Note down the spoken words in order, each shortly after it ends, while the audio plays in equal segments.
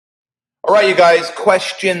All right, you guys,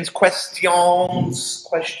 questions.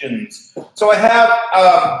 So I have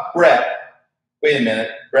Brett. Wait a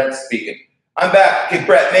minute, Brett's speaking. I'm back. Okay,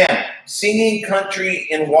 Brett, man, singing country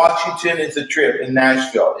in Washington is a trip in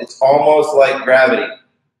Nashville. It's almost like gravity.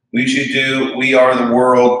 We should do We Are the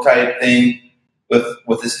World type thing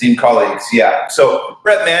with esteemed colleagues. Yeah. So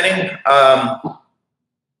Brett Manning,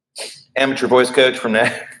 amateur voice coach from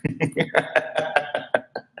that.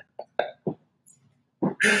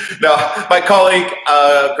 No, my colleague,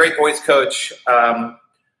 great voice coach,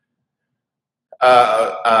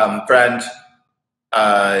 friend,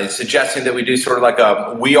 is suggesting that we do sort of like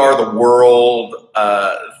a We Are the World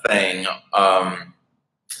thing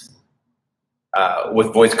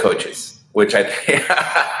with voice coaches, which I think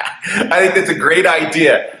that's a great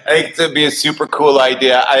idea. I think it'd be a super cool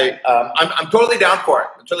idea. I'm totally down for it.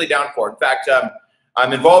 I'm totally down for it. In fact,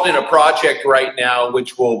 I'm involved in a project right now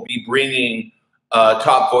which will be bringing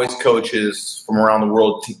top voice coaches from around the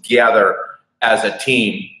world together as a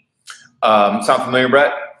team. Sound familiar,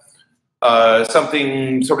 Brett?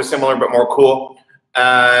 Something sort of similar but more cool.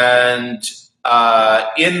 And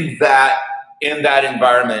in that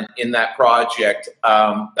environment, in that project,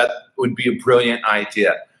 that would be a brilliant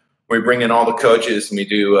idea. We bring in all the coaches and we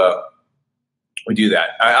do that.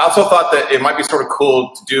 I also thought that it might be sort of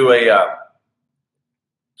cool to do a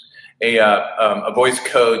voice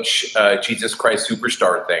coach Jesus Christ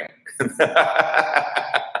Superstar thing.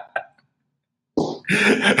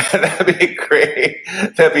 That'd be great.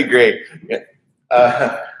 That'd be great.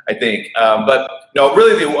 I think. But no,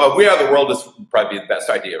 really, We Are the World is probably the best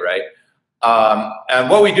idea, right? And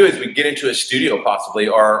what we do is we get into a studio possibly,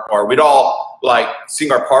 or we'd all like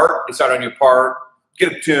sing our part, decide on your part,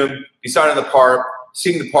 get a tune, decide on the part,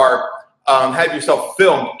 sing the part, have yourself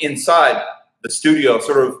filmed inside the studio,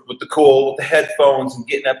 sort of with the headphones and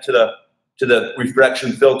getting up to the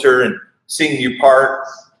reflection filter and singing your part,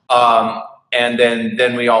 and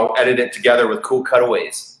then we all edit it together with cool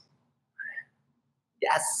cutaways.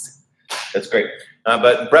 Yes, that's great.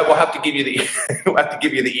 But Brett, we'll have to give you the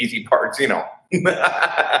easy parts, you know. We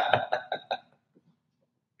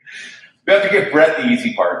have to give Brett the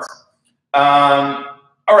easy parts. All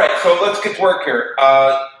right, so let's get to work here.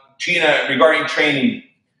 Gina, regarding training.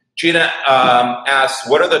 Gina asks,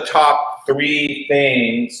 what are the top 3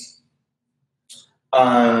 things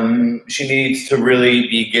she needs to really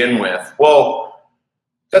begin with? Well,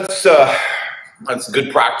 that's a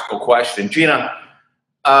good practical question. Gina,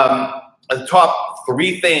 the top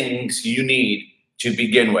 3 things you need to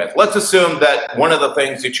begin with. Let's assume that one of the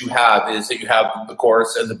things that you have is that you have the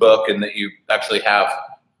course and the book and that you actually have,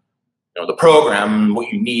 you know, the program,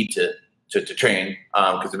 what you need to train,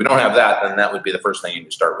 because if we don't have that, then that would be the first thing you need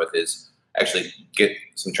to start with, is actually get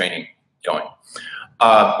some training going.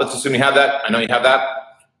 Let's assume you have that. I know you have that.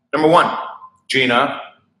 Number 1, Gina,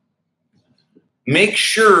 make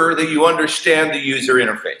sure that you understand the user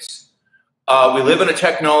interface. We live in a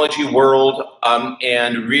technology world,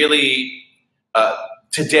 and really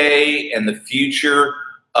today and the future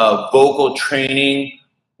of vocal training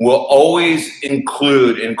will always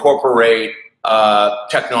incorporate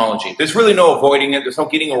technology. There's really no avoiding it. There's no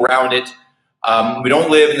getting around it. We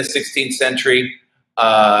don't live in the 16th century.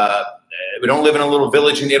 We don't live in a little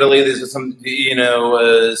village in Italy. There's some, you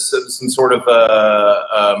know, some sort of,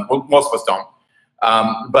 most of us don't.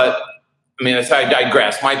 But I mean, I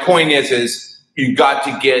digress. My point is you got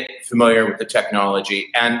to get familiar with the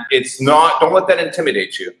technology, and it's not, don't let that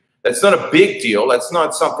intimidate you. That's not a big deal. That's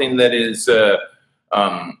not something that is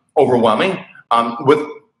overwhelming.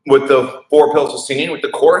 With the 4 Pillars of Singing, with the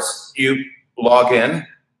course, you log in.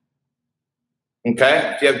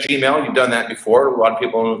 Okay, if you have Gmail, you've done that before. A lot of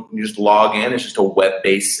people, you just log in. It's just a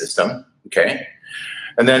web-based system. Okay,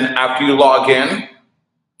 and then after you log in,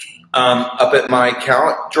 up at My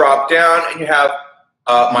Account, drop down, and you have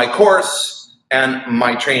My Course and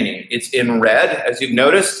My Training. It's in red, as you've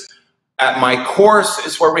noticed. At My Course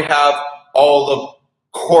is where we have all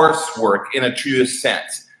the coursework in a true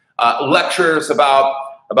sense. Lectures about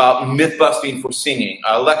myth busting for singing,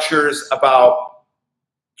 lectures about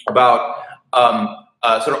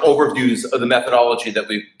sort of overviews of the methodology that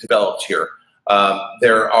we've developed here.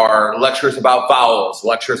 There are lectures about vowels,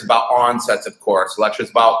 lectures about onsets, of course, lectures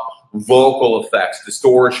about vocal effects,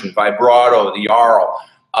 distortion, vibrato, the yarl,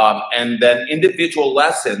 and then individual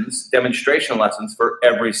lessons, demonstration lessons for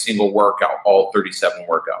every single workout, all 37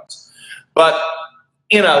 workouts. But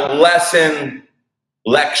in a lesson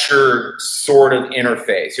lecture sort of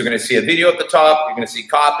interface, you're going to see a video at the top, you're going to see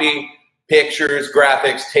copy, pictures,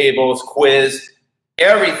 graphics, tables, quiz,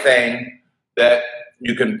 everything that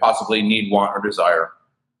you can possibly need, want, or desire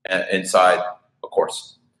inside a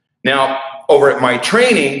course. Now, over at my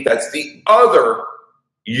training, that's the other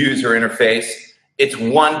user interface. It's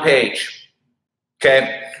one page,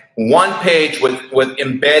 okay? One page with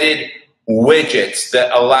embedded widgets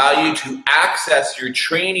that allow you to access your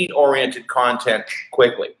training-oriented content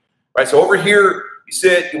quickly, right? So over here, you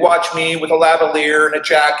sit, you watch me with a lavalier and a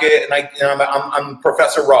jacket, and I'm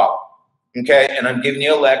Professor Rob, okay? And I'm giving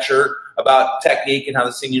you a lecture about technique and how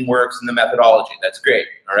the singing works and the methodology. That's great,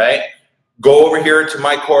 all right? Go over here to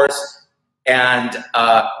my course and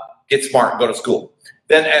get smart and go to school.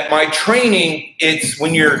 Then at my training, it's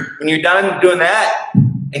when you're done doing that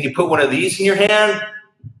and you put one of these in your hand,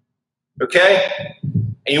 okay?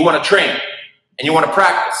 And you want to train and you want to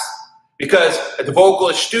practice. Because at the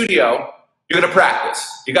Vocalist Studio, you're going to practice.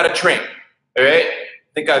 You got to train, all right?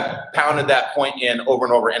 I think I've pounded that point in over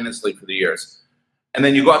and over endlessly for the years. And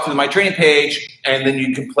then you go out to my training page, and then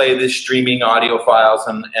you can play the streaming audio files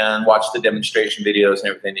and watch the demonstration videos and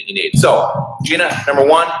everything that you need. So, Gina, number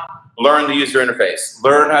one, learn the user interface.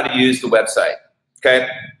 Learn how to use the website, okay?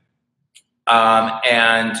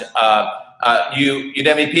 You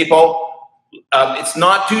Udemy people, it's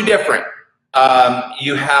not too different.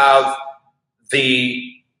 You have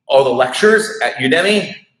all the lectures at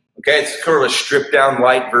Udemy, okay? It's kind of a stripped down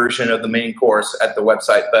light version of the main course at the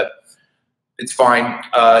website, but it's fine.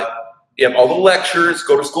 You have all the lectures,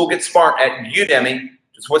 go to school, get smart at Udemy.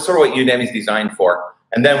 Just what Udemy is designed for.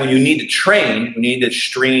 And then when you need to train, you need to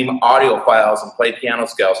stream audio files and play piano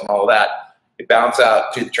scales and all of that, you bounce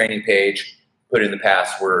out to the training page, put in the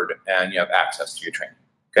password, and you have access to your training.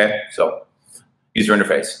 Okay? So, user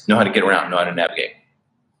interface. Know how to get around, know how to navigate.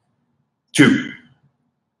 2,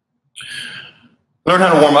 learn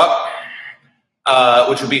how to warm up,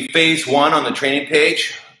 which would be phase 1 on the training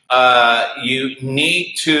page. You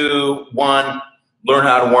need to, 1, learn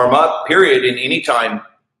how to warm up, period, in any time,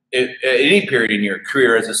 at any period in your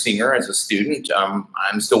career as a singer, as a student.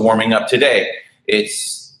 I'm still warming up today.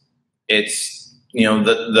 It's you know,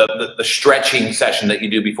 the stretching session that you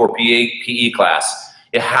do before PE class.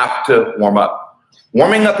 You have to warm up.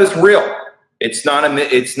 Warming up is real. It's not a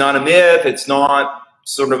myth. It's not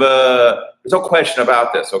sort of there's no question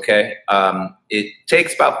about this, okay? It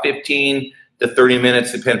takes about 15 to 30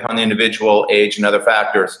 minutes, depending upon the individual, age, and other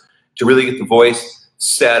factors, to really get the voice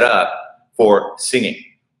set up for singing.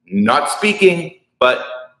 Not speaking, but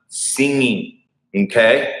singing,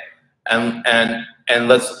 okay? And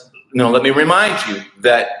let me remind you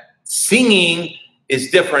that singing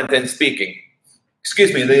is different than speaking.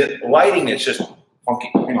 Excuse me, the lighting is just funky.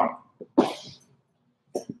 Hang on.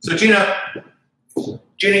 So Gina,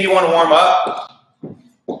 you want to warm up?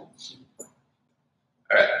 All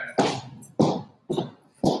right.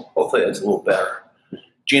 Hopefully that's a little better.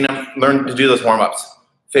 Gina, learn to do those warm-ups.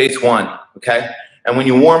 Phase 1, okay? And when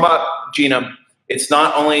you warm up, Gina, it's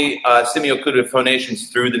not only semiocclusive phonations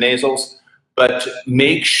through the nasals, but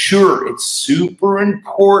make sure, it's super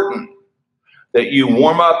important that you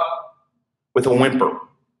warm up with a whimper,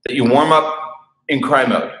 that you warm up in cry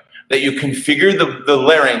mode, that you configure the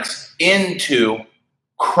larynx into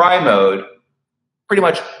cry mode pretty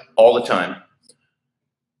much all the time,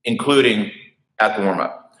 including at the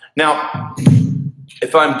warm-up. Now,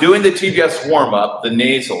 if I'm doing the TVS warm-up, the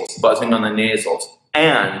nasals, buzzing on the nasals,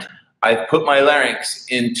 and I've put my larynx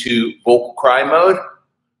into vocal cry mode,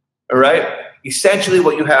 all right, essentially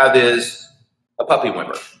what you have is a puppy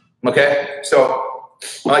whimper, okay? So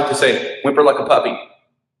I like to say, whimper like a puppy.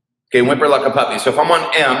 Okay, whimper like a puppy. So if I'm on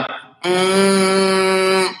M,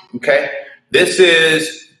 okay, this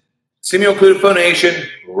is semiocclusive phonation,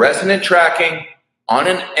 resonant tracking on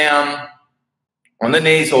an M, on the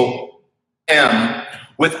nasal M,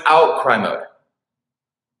 without cry mode.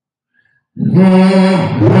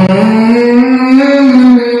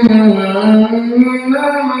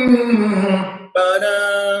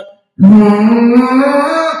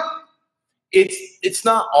 It's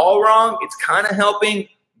not all wrong. It's kind of helping,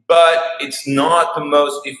 but it's not the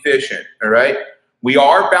most efficient, all right? We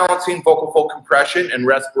are balancing vocal fold compression and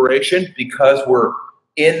respiration because we're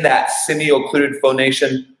in that semioccluded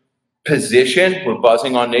phonation position. We're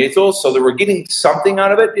buzzing on nasals, so that we're getting something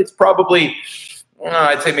out of it. It's probably,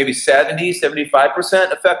 I'd say maybe 70,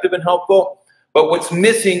 75% effective and helpful. But what's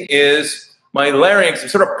missing is my larynx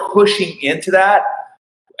is sort of pushing into that,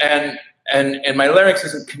 and my larynx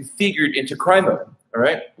isn't configured into cry mode, all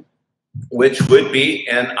right? Which would be,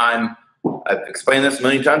 and I've explained this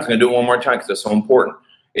many times, I'm gonna do it one more time because it's so important.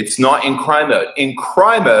 It's not in cry mode. In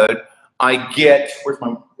cry mode, I get, where's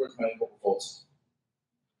my vocal folds?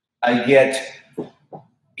 I get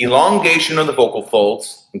elongation of the vocal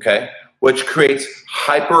folds, okay, which creates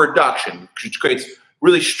hyperreduction, which creates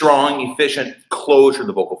really strong, efficient closure of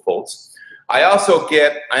the vocal folds. I also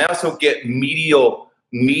get medial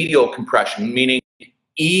compression, meaning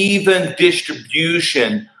even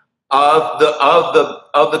distribution of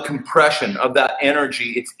the compression of that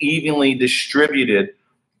energy. It's evenly distributed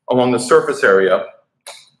along the surface area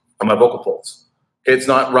of my vocal folds. It's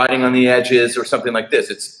not riding on the edges or something like this.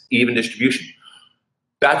 It's even distribution.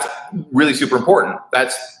 That's really super important.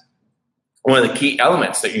 That's one of the key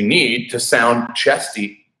elements that you need to sound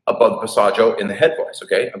chesty above the passaggio in the head voice,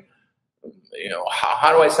 okay? You know,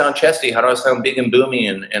 how do I sound chesty? How do I sound big and boomy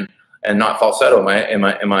and not falsetto in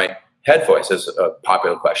my head voice? Is a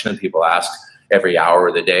popular question that people ask every hour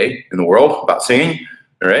of the day in the world about singing,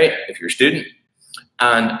 all right, if you're a student.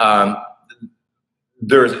 And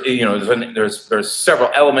there's several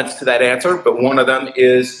elements to that answer, but one of them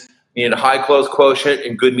is you need a high close quotient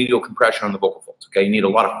and good medial compression on the vocal folds, okay? You need a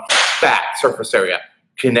lot of fat surface area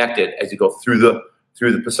connected as you go through the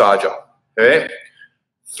passaggio, okay?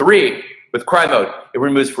 3, with cry mode, it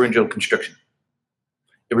removes pharyngeal constriction.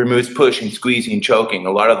 It removes pushing, squeezing, choking.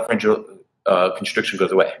 A lot of the pharyngeal constriction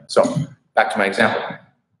goes away. So back to my example.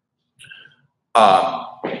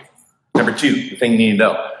 Number 2, the thing you need to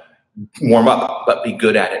know, warm up, but be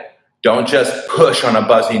good at it. Don't just push on a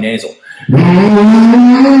buzzy nasal. All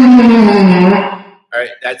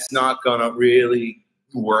right, that's not gonna really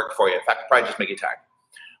work for you. In fact, it'll probably just make you tired.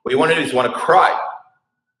 What you wanna do is you wanna cry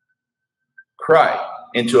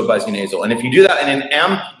into a buzzy nasal. And if you do that in an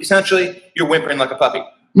M, essentially, you're whimpering like a puppy.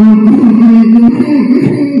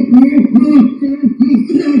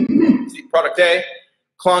 See, product A,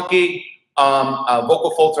 clunky,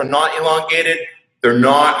 vocal folds are not elongated, they're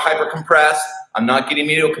not hypercompressed, I'm not getting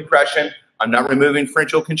medial compression, I'm not removing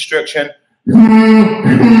pharyngeal constriction. And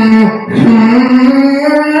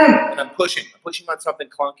I'm pushing on something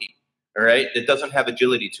clunky, all right, that doesn't have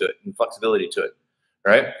agility to it and flexibility to it.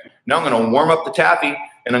 All right. Now I'm going to warm up the taffy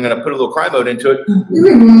and I'm going to put a little cry mode into it.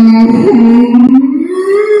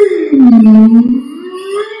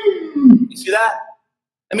 You see that?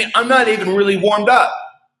 I mean, I'm not even really warmed up.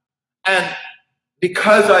 And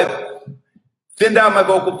because I've thinned out my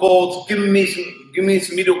vocal folds, given me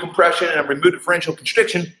some medial compression, and I've removed the pharyngeal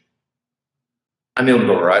constriction, I'm able to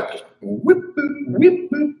go right, just whip, boop, whip,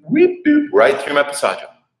 boop, whip, boop, right through my passaggio.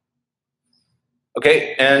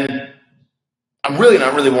 Okay, and I'm really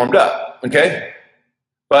not really warmed up, okay?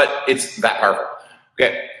 But it's that powerful.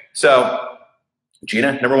 Okay, so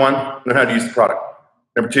Gina, number 1, learn how to use the product.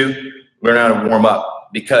 Number 2, learn how to warm up,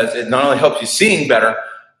 because it not only helps you sing better,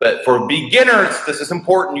 but for beginners, this is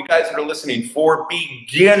important. You guys that are listening, for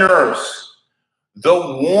beginners, the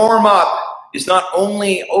warm up is not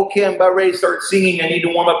only, okay, I'm about ready to start singing, I need to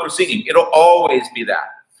warm up for singing. It'll always be that.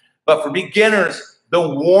 But for beginners, the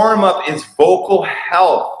warm up is vocal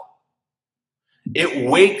health. It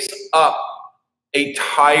wakes up a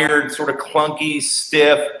tired, sort of clunky,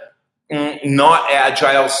 stiff, not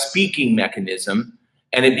agile speaking mechanism,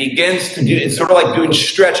 and it begins to do, it's sort of like doing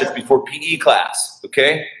stretches before PE class,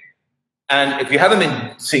 okay? And if you haven't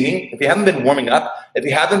been singing, if you haven't been warming up, if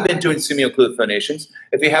you haven't been doing semiocclusive phonations,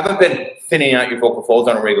 if you haven't been thinning out your vocal folds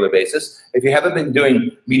on a regular basis, if you haven't been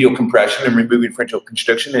doing medial compression and removing pharyngeal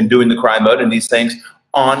constriction and doing the cry mode and these things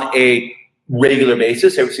on a regular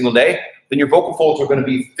basis every single day, then your vocal folds are going to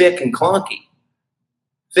be thick and clunky,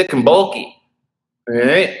 thick and bulky. All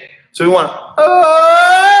right? So we want to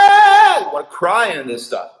cry into this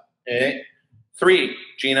stuff. All right? 3,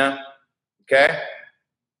 Gina. Okay?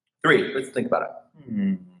 3. Let's think about it.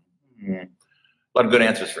 A lot of good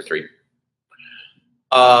answers for 3.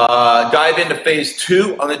 Dive into phase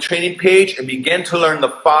 2 on the training page and begin to learn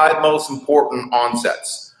the 5 most important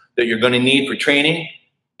onsets that you're going to need for training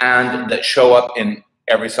and that show up in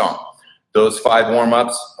every song. Those 5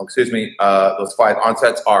 warm-ups, those 5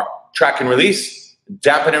 onsets are track and release,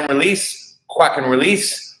 dampen and release, quack and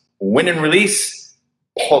release, wind and release,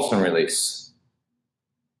 pulse and release.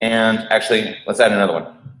 And actually, let's add another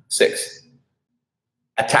one. 6,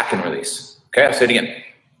 attack and release. Okay, I'll say it again.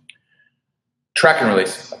 Track and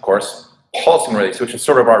release, of course. Pulse and release, which is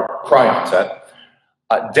sort of our cry onset.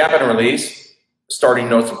 Dampen and release, starting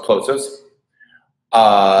notes with plosives.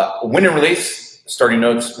 Wind and release, starting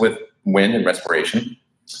notes with wind and respiration.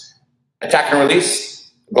 Attack and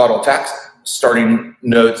release, glottal attacks, starting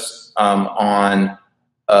notes on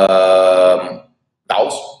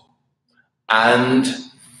vowels. And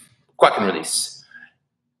quack and release,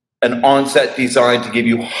 an onset designed to give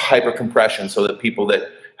you hypercompression so that people that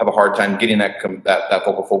have a hard time getting that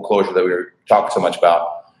vocal fold closure that we were talking so much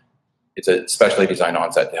about, it's a specially designed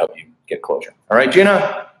onset to help you get closure. All right,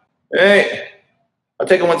 Gina? Hey, I'll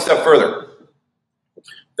take it one step further.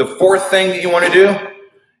 The 4th thing that you want to do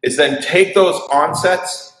is then take those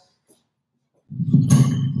onsets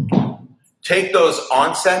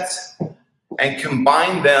and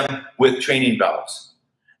combine them with training valves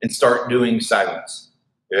and start doing silence.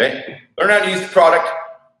 Okay? Learn how to use the product,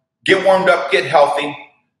 get warmed up, get healthy,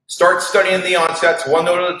 start studying the onsets one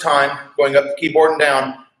note at a time, going up the keyboard and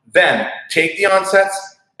down. Then take the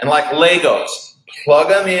onsets and, like Legos, plug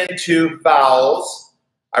them into vowels.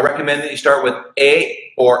 I recommend that you start with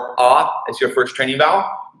A or A as your first training vowel.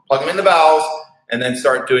 Plug them in the vowels and then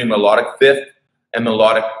start doing melodic fifth and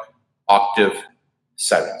melodic octave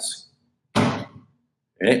silence.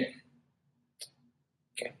 Okay?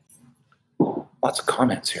 Okay. Lots of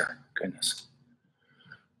comments here. Goodness.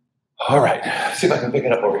 All right. Let's see if I can pick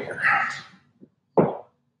it up over here.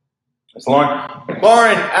 It's Lauren.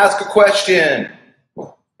 Lauren, ask a question.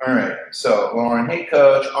 All right. So, Lauren, hey,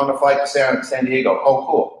 coach, on the flight to San Diego. Oh,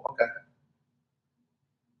 cool. Okay.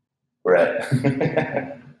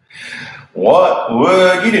 Brett. What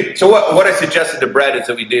would you do? So what I suggested to Brett is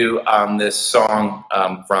that we do this song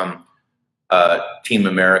from Team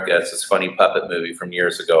America. It's this funny puppet movie from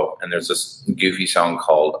years ago. And there's this goofy song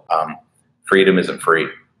called Freedom Isn't Free.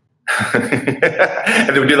 And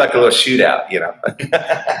then we do like a little shootout, you know.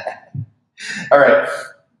 All right.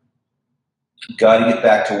 Got to get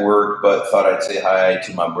back to work, but thought I'd say hi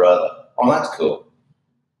to my brother. Oh, that's cool.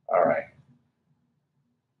 All right.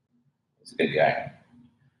 He's a good guy.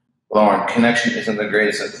 Lauren, connection isn't the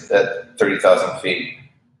greatest at 30,000 feet.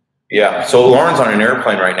 Yeah, so Lauren's on an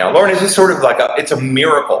airplane right now. Lauren, is this sort of like it's a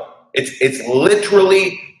miracle. It's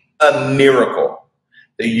literally a miracle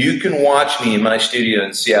that you can watch me in my studio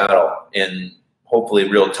in Seattle in hopefully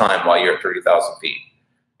real time while you're at 30,000 feet,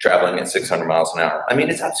 traveling at 600 miles an hour. I mean,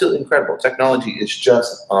 it's absolutely incredible. Technology is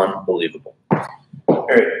just unbelievable. All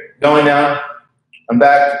right, going down. I'm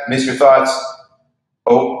back. Miss your thoughts.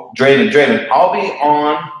 Oh, Draven, I'll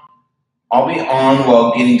be on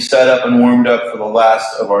while getting set up and warmed up for the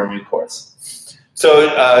last of our new course. So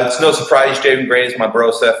it's no surprise, Jaden Gray is my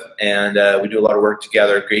brosef, and we do a lot of work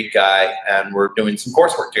together, great guy, and we're doing some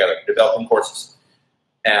coursework together, developing courses,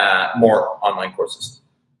 more online courses.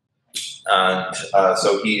 And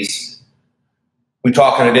so we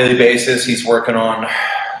talk on a daily basis. He's working on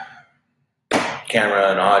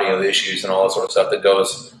camera and audio issues and all that sort of stuff that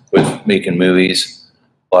goes with making movies,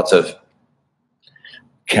 lots of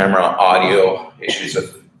camera audio issues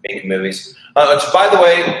with making movies. By the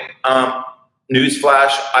way,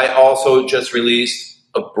 newsflash, I also just released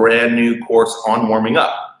a brand new course on warming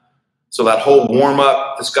up. So that whole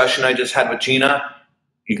warm-up discussion I just had with Gina,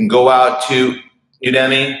 you can go out to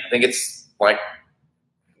Udemy. I think it's like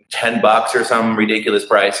 $10 or some ridiculous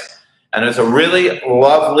price. And there's a really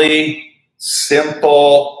lovely,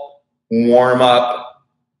 simple warm-up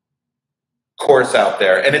course out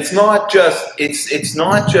there, and it's not just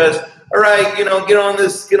all right, you know, get on the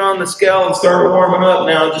scale and start warming up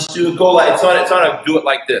now, just do a go like it's not a do it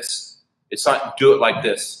like this. It's not do it like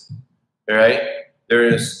this. All right,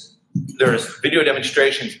 there's video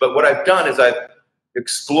demonstrations, but what I've done is I've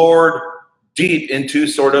explored deep into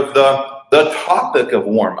sort of the topic of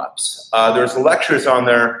warm-ups. There's lectures on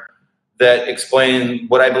there that explain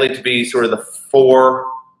what I believe to be sort of the 4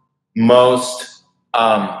 most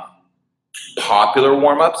popular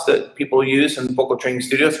warm-ups that people use in vocal training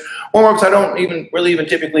studios. Warm-ups I don't really even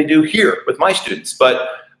typically do here with my students, but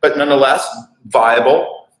nonetheless,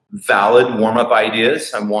 viable, valid warm-up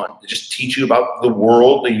ideas. I want to just teach you about the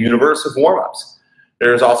world, the universe of warm-ups.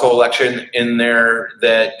 There's also a lecture in there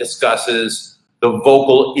that discusses the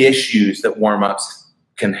vocal issues that warm-ups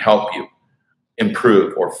can help you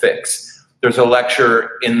improve or fix. There's a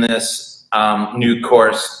lecture in this new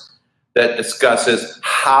course that discusses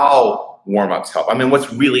how warm-ups help. I mean,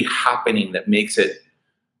 what's really happening that makes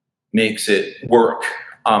it work,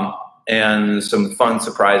 and some fun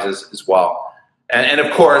surprises as well. And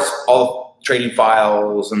of course, all the training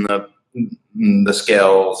files and the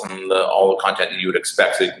scales and all the content that you would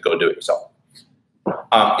expect, so you can go do it yourself.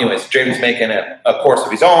 Anyways, James making a course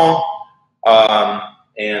of his own,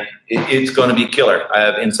 and it's going to be killer. I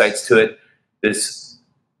have insights to it. This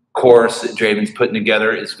course that Draven's putting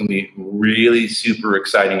together is going to be really super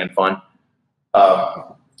exciting and fun.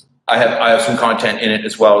 I have some content in it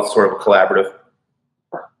as well. It's sort of a collaborative.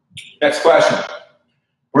 Next question.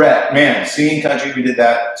 Brett, man, singing country, we did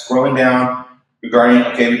that. Scrolling down, regarding,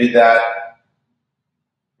 okay, we did that.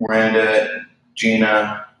 Miranda,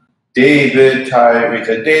 Gina, David,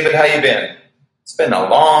 Tyrese. David, how you been? It's been a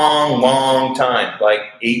long, long time, like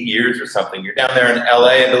 8 years or something. You're down there in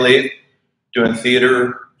LA, I believe, doing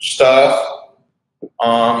theater stuff.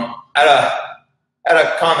 At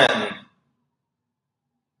a comment.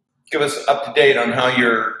 give us up to date on how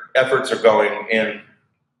your efforts are going in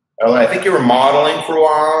LA. I think you were modeling for a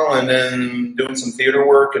while and then doing some theater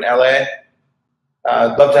work in LA.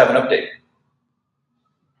 I'd love to have an update.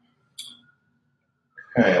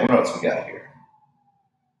 Okay, what else we got here?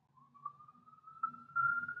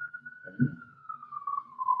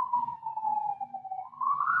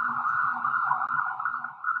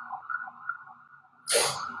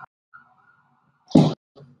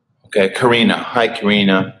 Okay, Karina. Hi,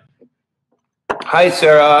 Karina. Hi,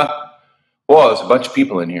 Sarah. Whoa, there's a bunch of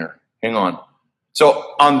people in here. Hang on.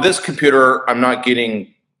 So on this computer, I'm not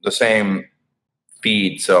getting the same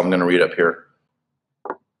feed, so I'm going to read up here.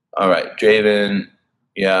 All right, Javen.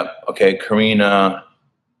 Yeah, okay, Karina.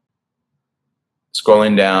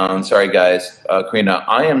 Scrolling down. Sorry, guys. Karina,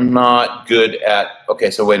 I am not good at... Okay,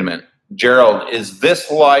 so wait a minute. Gerald, is this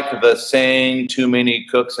like the saying, too many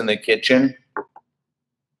cooks in the kitchen?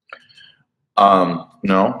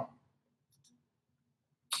 No.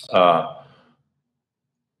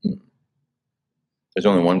 There's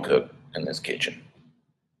only one cook in this kitchen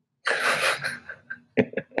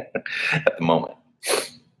at the moment.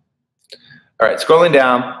 All right, scrolling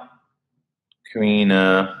down.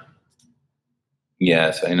 Karina.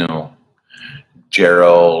 Yes, I know.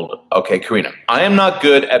 Gerald. Okay, Karina. I am not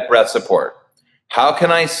good at breath support. How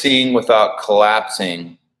can I sing without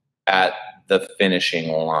collapsing at the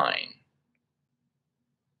finishing line?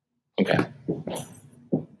 Okay.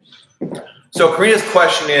 So Karina's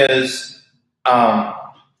question is,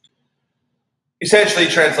 essentially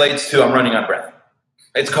translates to I'm running out of breath.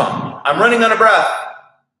 It's common. I'm running out of breath.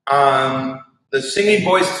 The singing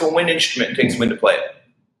voice is a wind instrument. It takes wind to play it.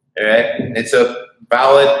 All right? It's a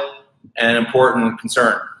valid and important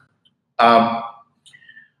concern.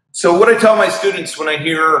 So what I tell my students when I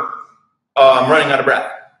hear I'm running out of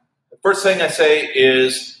breath, the first thing I say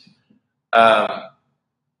is,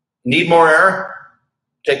 need more air?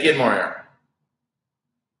 Take in more air.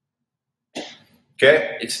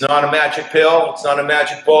 Okay? It's not a magic pill. It's not a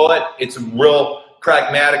magic bullet. It's a real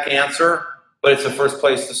pragmatic answer, but it's the first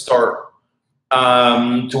place to start.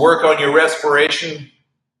 To work on your respiration,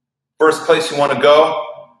 first place you want to go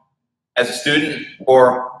as a student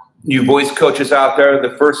or you voice coaches out there,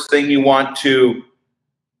 the first thing you want to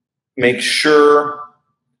make sure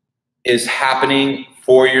is happening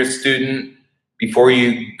for your student before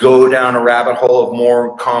you go down a rabbit hole of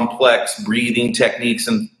more complex breathing techniques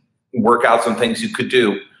and workouts and things you could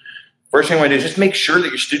do. First thing I want to do is just make sure that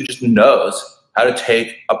your student just knows how to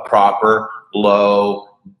take a proper, low,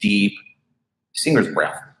 deep singer's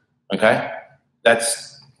breath, okay?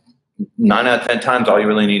 That's 9 out of 10 times all you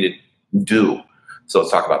really need to do. So let's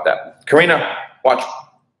talk about that. Karina, watch.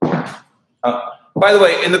 By the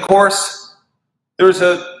way, in the course, there's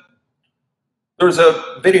a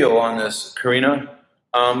video on this, Karina.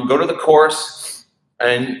 Go to the course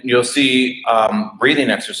and you'll see breathing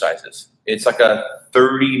exercises. It's like a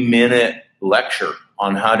 30-minute lecture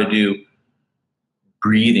on how to do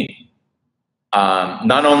breathing.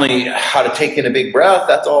 Not only how to take in a big breath,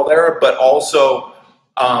 that's all there, but also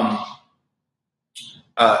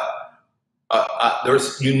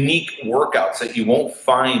there's unique workouts that you won't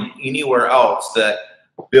find anywhere else that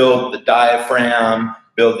build the diaphragm,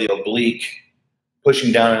 build the oblique,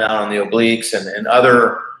 pushing down and out on the obliques, and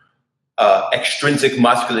other extrinsic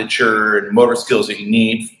musculature and motor skills that you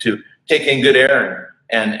need to take in good air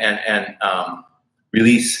and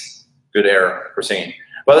release good air for singing.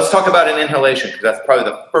 Well, let's talk about an inhalation, because that's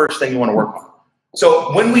probably the first thing you want to work on.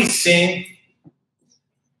 So when we sing,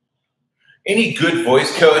 any good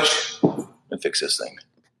voice coach, let me fix this thing.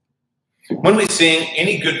 When we sing,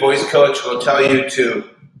 any good voice coach will tell you to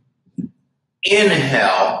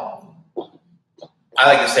inhale, I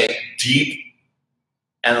like to say deep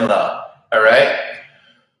and low, all right?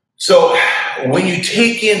 So when you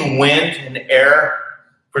take in wind and air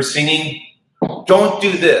for singing, don't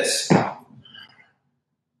do this.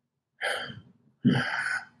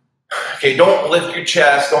 Okay, don't lift your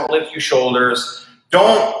chest, don't lift your shoulders.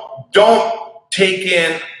 Don't take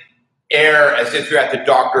in air as if you're at the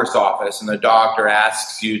doctor's office and the doctor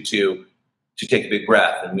asks you to take a big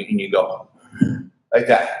breath and you go like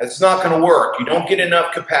that. It's not going to work. You don't get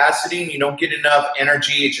enough capacity and you don't get enough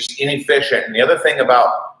energy. It's just inefficient. And the other thing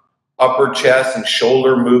about upper chest and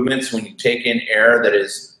shoulder movements when you take in air that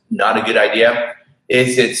is not a good idea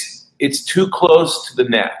is it's too close to the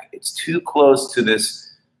neck. It's too close to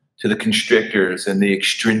to the constrictors and the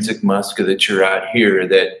extrinsic musculature out here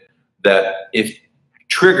that if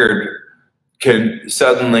triggered can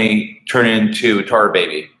suddenly turn into a tar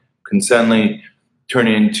baby, can suddenly turn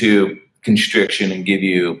into constriction and give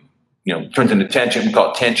you, turns into tension. We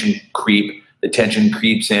call it tension creep, the tension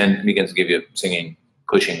creeps in and begins to give you singing,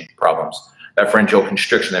 pushing problems. That pharyngeal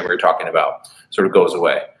constriction that we were talking about sort of goes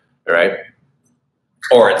away, all right?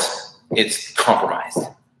 Or it's compromised.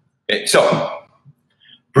 Okay, so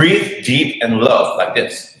breathe deep and low like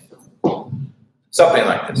this. Something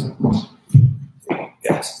like this.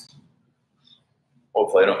 Yes.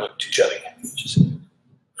 Hopefully I don't look too chubby. Just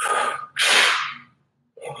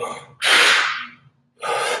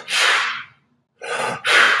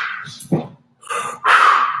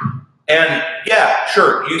and yeah,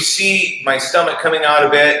 sure, you see my stomach coming out a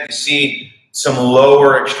bit. You see some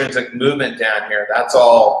lower extrinsic movement down here. That's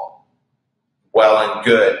all well and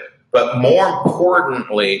good. But more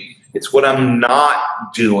importantly, it's what I'm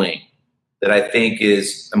not doing that I think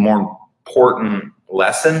is a more important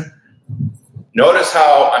lesson. Notice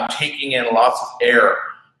how I'm taking in lots of air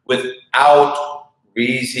without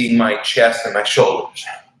raising my chest and my shoulders.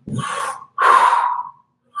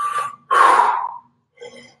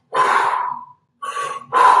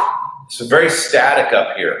 So very static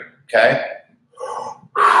up here, okay?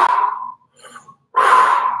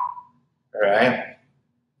 All right.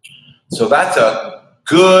 So that's a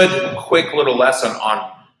good, quick little lesson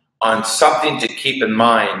on something to keep in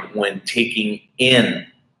mind when taking in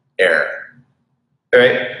air. All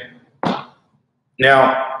right.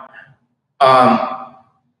 Now,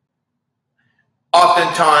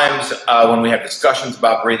 oftentimes when we have discussions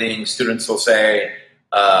about breathing, students will say,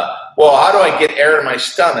 well, how do I get air in my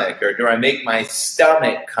stomach? Or do I make my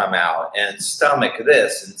stomach come out and stomach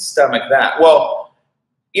this and stomach that? Well,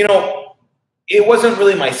 you know, it wasn't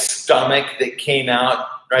really my stomach that came out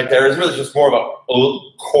right there. It was really just more of a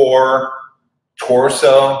core,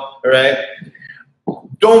 torso, right?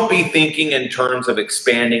 Don't be thinking in terms of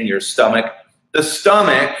expanding your stomach. The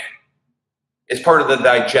stomach is part of the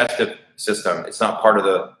digestive system. It's not part of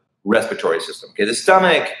the respiratory system. Okay, the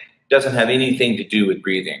stomach doesn't have anything to do with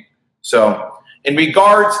breathing. So in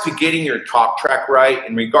regards to getting your talk track right,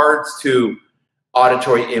 in regards to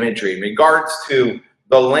auditory imagery, in regards to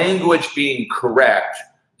the language being correct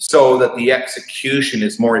so that the execution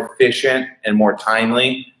is more efficient and more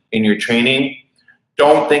timely in your training,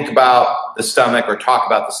 don't think about the stomach or talk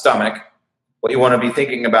about the stomach. What you want to be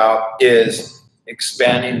thinking about is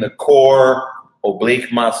expanding the core,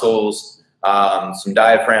 oblique muscles, some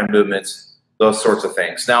diaphragm movements, those sorts of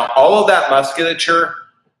things. Now, all of that musculature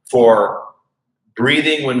for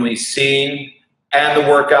breathing when we sing and the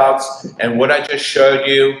workouts and what I just showed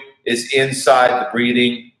you is inside the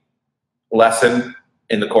breathing lesson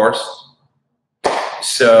in the course.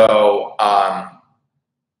 So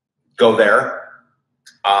go there.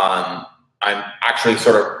 I'm actually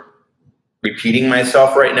sort of repeating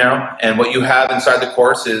myself right now. And what you have inside the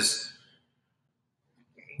course is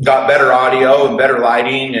got better audio and better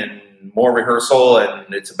lighting and more rehearsal,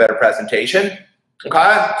 and it's a better presentation.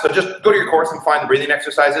 Okay, so just go to your course and find the breathing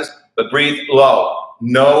exercises, but breathe low.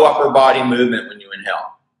 No upper body movement when you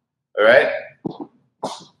inhale. All right?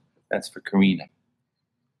 That's for Karina.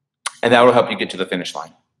 And that will help you get to the finish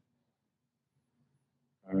line.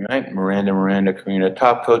 All right, Miranda, Karina,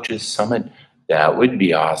 Top Coaches Summit. That would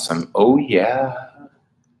be awesome. Oh, yeah.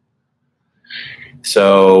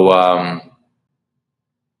 So,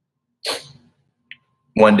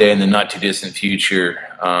 one day in the not too distant future,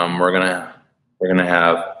 we're gonna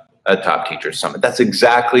have a Top Teacher Summit. That's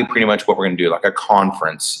exactly pretty much what we're gonna do, like a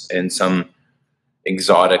conference in some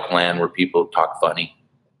exotic land where people talk funny,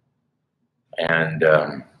 and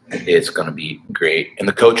it's gonna be great. And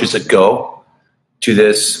the coaches that go to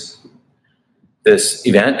this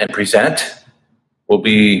event and present will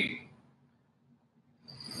be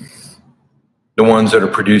the ones that are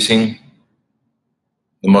producing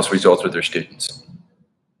the most results with their students.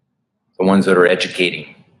 The ones that are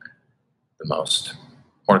educating the most.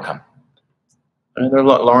 More to come. Another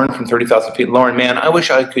Lauren from 30,000 feet. Lauren, man, I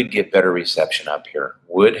wish I could get better reception up here.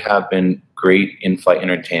 Would have been great in-flight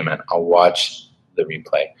entertainment. I'll watch the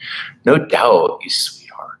replay. No doubt, you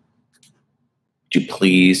sweetheart. Would you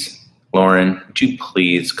please, Lauren, would you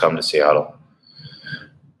please come to Seattle?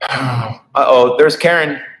 Uh-oh, there's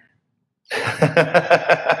Karen.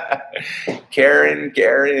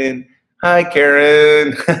 Karen. Hi,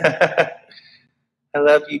 Karen. I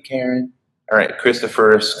love you, Karen. All right,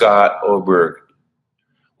 Christopher Scott Oberg.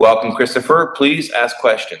 Welcome, Christopher. Please ask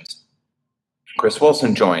questions. Chris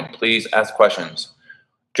Wilson joined. Please ask questions.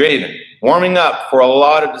 Draven, warming up for a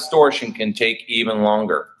lot of distortion can take even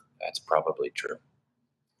longer. That's probably true.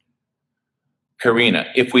 Karina,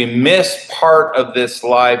 if we miss part of this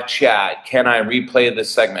live chat, can I replay this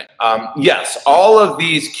segment? Yes, all of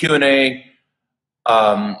these Q&A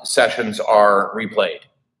sessions are replayed.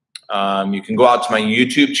 You can go out to my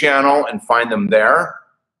YouTube channel and find them there,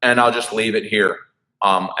 and I'll just leave it here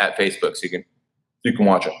at Facebook so you can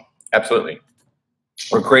watch it. Absolutely.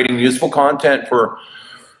 We're creating useful content for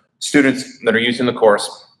students that are using the course,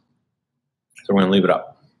 so we're going to leave it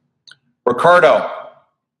up. Ricardo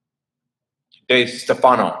De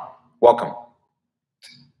Stefano, welcome.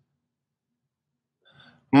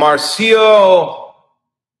 Marcio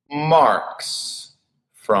Marx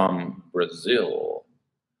from Brazil.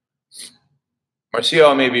 Marcio,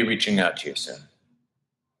 I may be reaching out to you soon.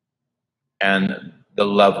 And the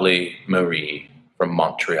lovely Marie from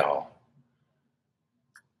Montreal.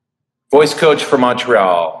 Voice coach from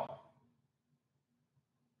Montreal.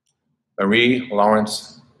 Marie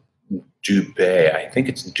Lawrence Dubé. I think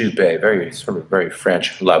it's Dubé. Very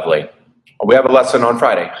French. Lovely. We have a lesson on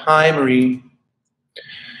Friday. Hi, Marie.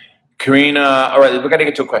 Karina. All right, we got to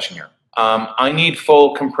get to a question here. I need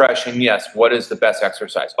full compression. Yes. What is the best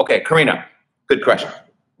exercise? Okay, Karina. Good question.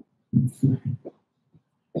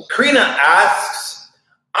 Karina asks,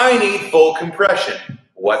 I need full compression.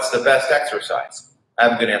 What's the best exercise? I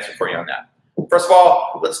have a good answer for you on that. First of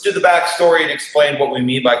all, let's do the backstory and explain what we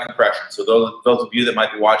mean by compression. So those of you that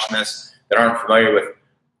might be watching this that aren't familiar with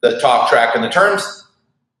the talk track and the terms,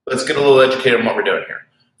 let's get a little educated on what we're doing here.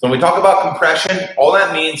 So when we talk about compression, all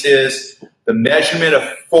that means is the measurement of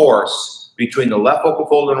force between the left vocal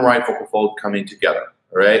fold and the right vocal fold coming together,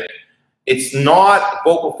 all right? It's not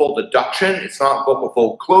vocal fold adduction, it's not vocal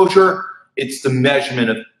fold closure, it's the measurement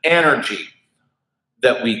of energy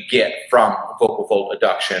that we get from vocal fold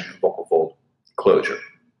adduction and vocal fold closure,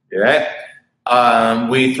 okay?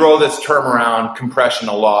 We throw this term around, compression,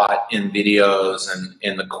 a lot in videos and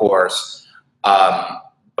in the course,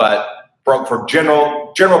 but for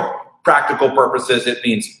general practical purposes, it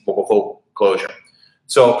means vocal fold closure.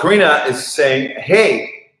 So Karina is saying, hey,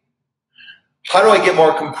 how do I get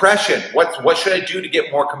more compression? What should I do to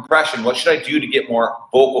get more compression? What should I do to get more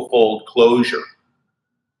vocal fold closure?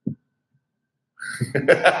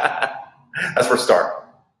 That's where I start.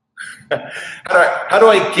 How do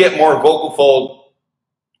I get more vocal fold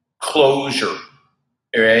closure?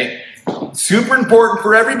 All right? Super important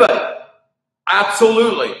for everybody.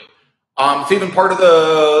 Absolutely. It's even part of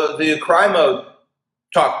the cry mode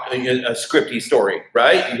talk, a scripty story,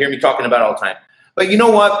 right? You hear me talking about it all the time. But you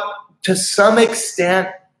know what? To some extent,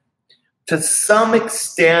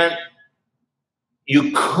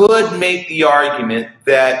 you could make the argument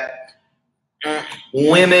that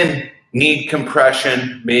women need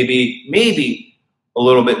compression maybe a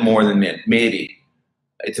little bit more than men, maybe.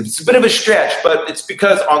 It's a bit of a stretch, but it's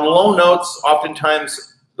because on low notes,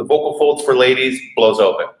 oftentimes the vocal folds for ladies blows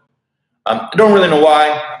open. I don't really know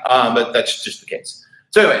why, but that's just the case.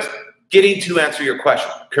 So anyways, getting to answer your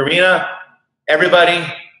question. Karina, everybody,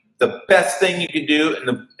 the best thing you can do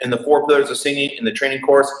in the 4 pillars of singing in the training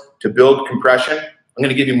course to build compression, I'm going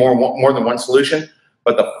to give you more than one solution,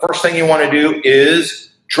 but the first thing you want to do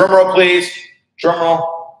is, drum roll please, drum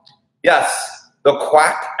roll. Yes, the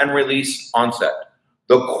quack and release onset.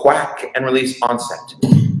 The quack and release onset.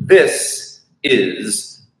 This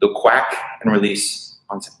is the quack and release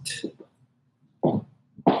onset.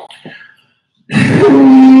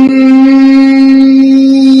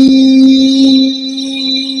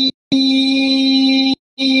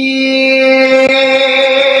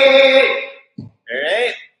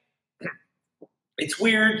 It's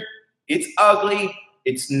weird, it's ugly,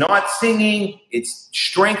 it's not singing, it's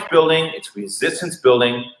strength building, it's resistance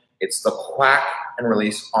building, it's the quack and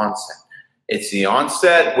release onset. It's the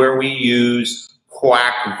onset where we use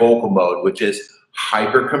quack vocal mode, which is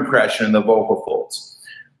hypercompression in the vocal folds.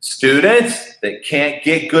 Students that can't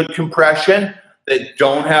get good compression, that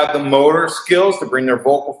don't have the motor skills to bring their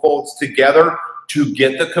vocal folds together to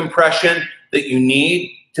get the compression that you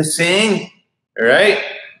need to sing, all right?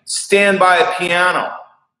 Stand by a piano.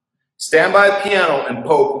 Stand by a piano and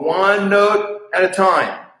poke one note at a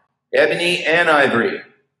time, ebony and ivory,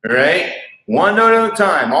 all right? One note at a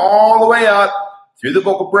time, all the way up through the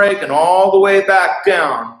vocal break and all the way back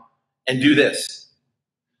down, and do this.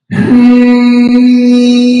 All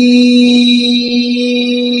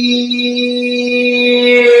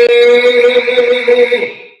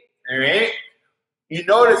right? You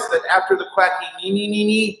notice that after the quacky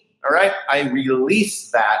nee, all right, I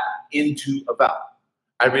release that into a vowel.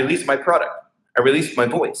 I release my product. I release my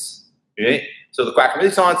voice. Okay? So the quack and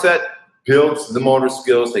release onset builds the motor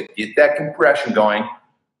skills that get that compression going,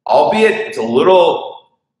 albeit it's a little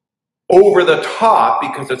over the top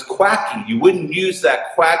because it's quacky. You wouldn't use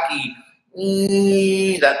that quacky,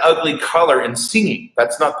 that ugly color in singing.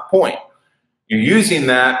 That's not the point. You're using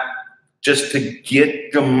that just to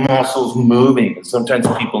get the muscles moving. And sometimes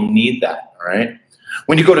people need that, all right?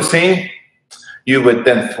 When you go to sing, you would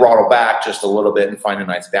then throttle back just a little bit and find a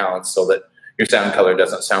nice balance so that your sound color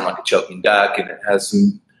doesn't sound like a choking duck, and it has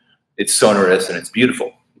some, it's sonorous and it's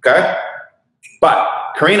beautiful, okay? But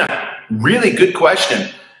Karina, really good question,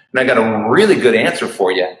 and I got a really good answer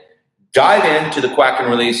for you. Dive into the Quack and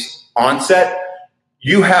Release onset.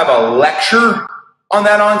 You have a lecture on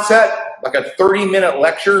that onset, like a 30-minute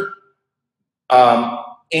lecture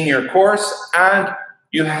in your course, and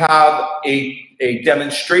you have a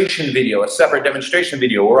demonstration video, a separate demonstration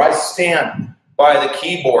video where I stand by the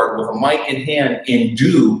keyboard with a mic in hand and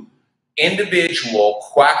do individual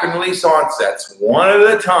Quack and Release onsets, one at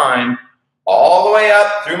a time, all the way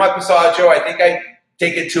up through my passaggio. I think I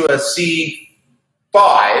take it to a C5,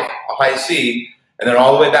 a high C, and then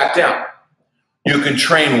all the way back down. You can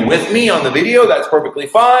train with me on the video, that's perfectly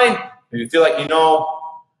fine. If you feel like you know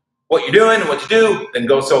what you're doing and what to do, then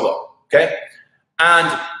go solo, okay?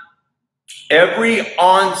 And every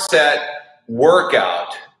onset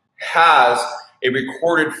workout has a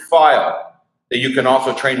recorded file that you can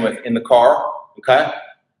also train with in the car, okay?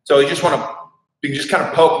 So you just you can just kind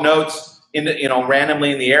of poke notes in the,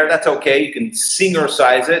 randomly in the air. That's okay. You can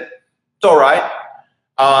singer-size it. It's all right.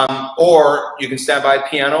 Or you can stand by a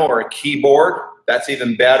piano or a keyboard. That's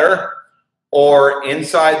even better. Or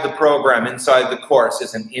inside the program, inside the course,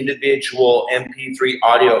 is an individual MP3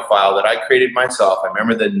 audio file that I created myself. I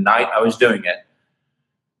remember the night I was doing it.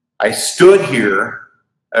 I stood here,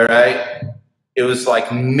 all right? It was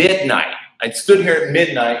like midnight. I stood here at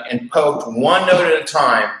midnight and poked one note at a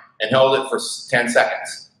time and held it for 10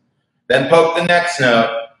 seconds. Then poked the next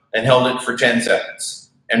note and held it for 10 seconds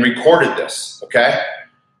and recorded this, okay?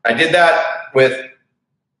 I did that with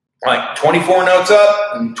like 24 notes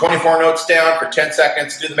up and 24 notes down for 10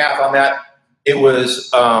 seconds. Do the math on that. It was,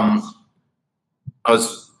 I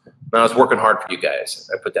was working hard for you guys.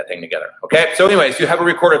 I put that thing together. Okay. So anyways, you have a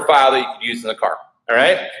recorded file that you could use in the car. All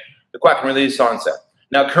right. The Quack and Release onset.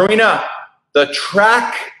 Now, Karina, the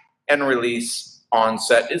track and release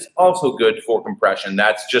onset is also good for compression.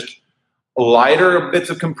 That's just lighter bits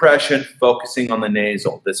of compression focusing on the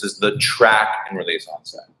nasal. This is the track and release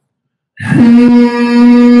onset. You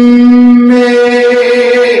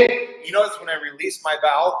notice when I release my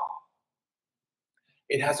vowel,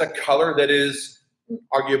 it has a color that is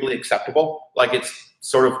arguably acceptable. Like it's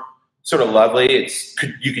sort of lovely.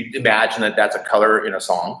 You could imagine that that's a color in a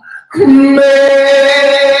song.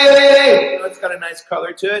 It's got a nice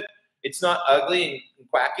color to it. It's not ugly and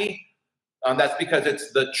quacky. That's because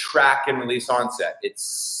it's the track and release onset.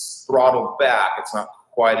 It's throttled back. It's not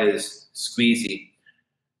quite as squeezy.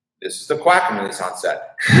 This is the Quack and Release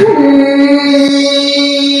onset. All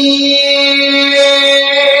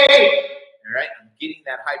right, I'm getting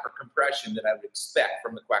that hyper compression that I would expect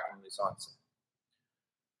from the Quack and Release onset.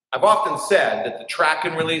 I've often said that the track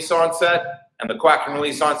and release onset and the Quack and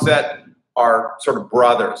Release onset are sort of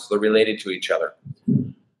brothers. They're related to each other.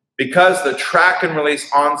 Because the track and release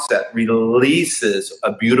onset releases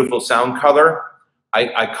a beautiful sound color,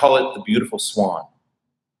 I call it the beautiful swan.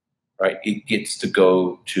 Right? It gets to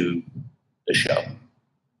go to the show.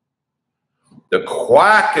 The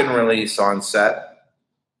Quack and Release onset,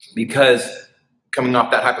 because coming off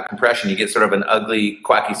that hypercompression, you get sort of an ugly,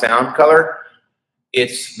 quacky sound color.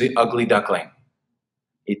 It's the ugly duckling.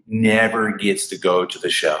 It never gets to go to the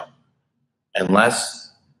show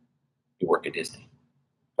unless you work at Disney.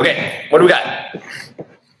 Okay, what do we got?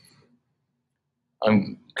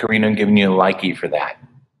 Karina, I'm giving you a likey for that.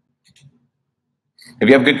 If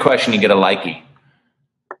you have a good question, you get a likey.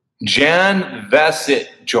 Jan Vesic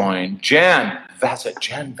joined. Jan.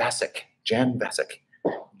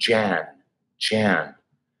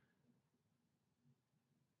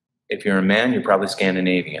 If you're a man, you're probably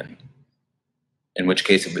Scandinavian, in which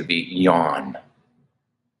case it would be Jan.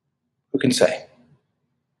 Who can say?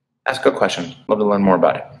 Ask a question. Love to learn more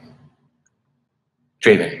about it.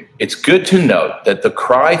 Draven, it's good to note that the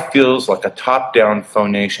cry feels like a top-down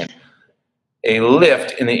phonation. A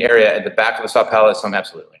lift in the area at the back of the soft palate,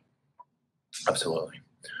 absolutely. Absolutely.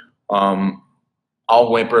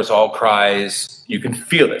 All whimpers, all cries, you can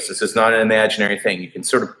feel this. This is not an imaginary thing. You can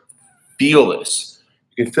sort of feel this.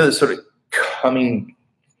 You can feel this sort of coming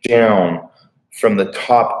down from the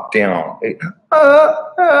top down.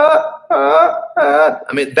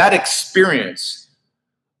 I mean, that experience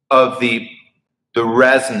of the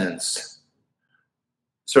resonance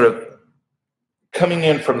sort of coming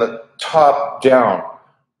in from the top down,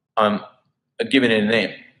 I've given it a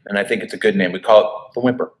name, and I think it's a good name. We call it the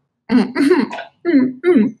whimper.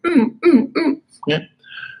 Yeah.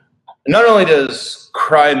 Not only does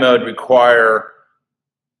cry mode require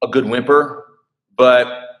a good whimper, but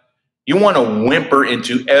you want to whimper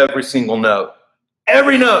into every single note.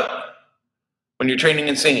 Every note when you're training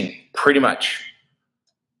and singing, pretty much.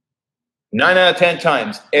 9 out of 10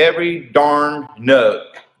 times, every darn note.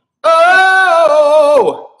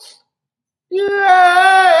 Oh! Yay!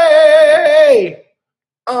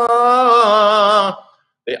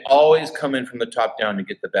 They always come in from the top down to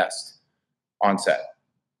get the best onset.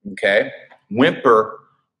 Okay? Whimper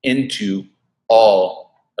into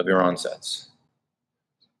all of your onsets.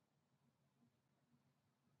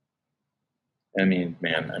 I mean,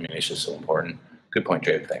 man, it's just so important. Good point,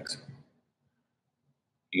 Dave. Thanks.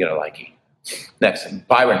 You got a likey. Next,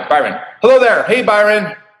 Byron. Byron. Hello there. Hey,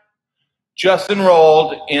 Byron. Just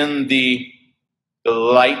enrolled in the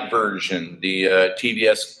light version, the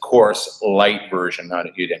TVS course light version out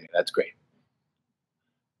of Udemy. That's great.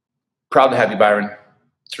 Proud to have you, Byron.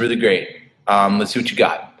 It's really great. Let's see what you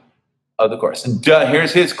got of the course.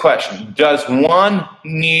 Here's his question. Does one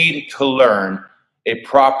need to learn a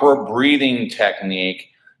proper breathing technique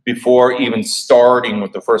before even starting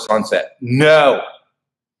with the first onset? No.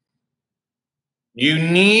 You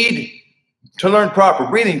need to learn proper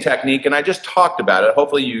breathing technique, and I just talked about it.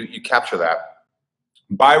 Hopefully you capture that.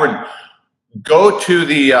 Byron, go to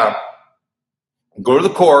the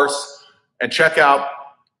course and check out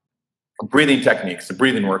breathing techniques, the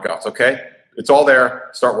breathing workouts, okay? It's all there.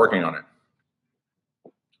 Start working on it.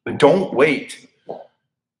 But don't wait.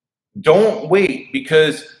 Don't wait,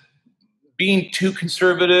 because being too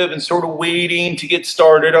conservative and sort of waiting to get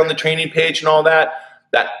started on the training page and all that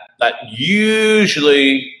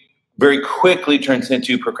usually very quickly turns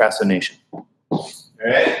into procrastination. All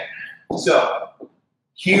right? So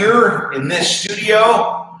here in this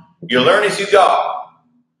studio, you learn as you go.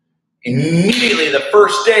 Immediately the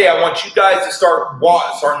first day, I want you guys to start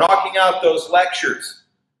knocking out those lectures.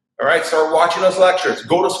 All right? Start watching those lectures.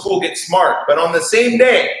 Go to school, get smart. But on the same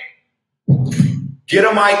day, get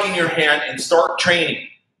a mic in your hand and start training.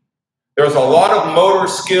 There's a lot of motor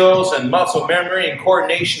skills and muscle memory and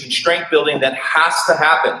coordination and strength building that has to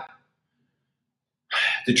happen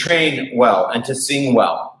to train well and to sing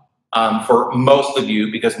well for most of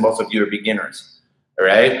you, because most of you are beginners. All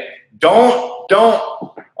right? All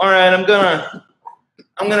right, I'm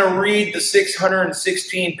gonna read the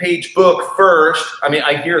 616-page book first. I mean,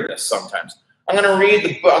 I hear this sometimes. I'm gonna read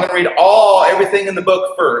the book. I'm gonna read everything in the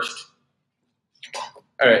book first.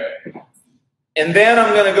 All right. And then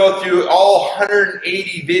I'm going to go through all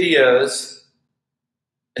 180 videos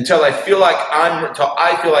until I feel like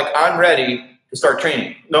I'm ready to start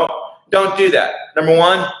training. No, don't do that. Number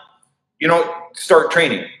one, you don't start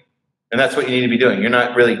training. And that's what you need to be doing. You're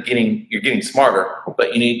not really you're getting smarter,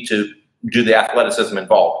 but you need to do the athleticism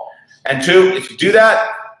involved. And two, if you do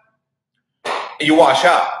that, you wash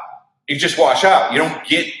out. You just wash out.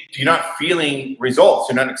 You're not feeling results.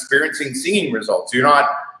 You're not experiencing singing results. You're not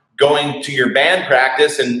going to your band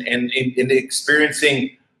practice and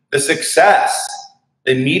experiencing the success,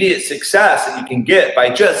 the immediate success that you can get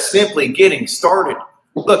by just simply getting started.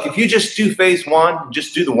 Look, if you just do phase one,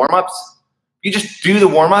 just do the warm-ups, you just do the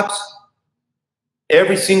warm-ups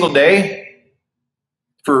every single day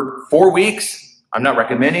for 4 weeks. I'm not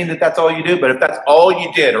recommending that that's all you do, but if that's all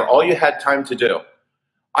you did or all you had time to do,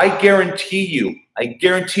 I guarantee you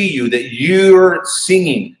that your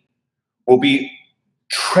singing will be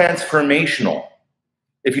transformational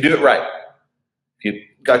if you do it right. If you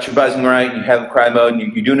got your buzzing right, you have cry mode,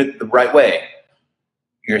 and you're doing it the right way,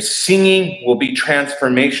 your singing will be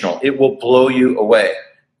transformational. It will blow you away.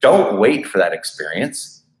 Don't wait for that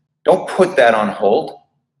experience. Don't put that on hold.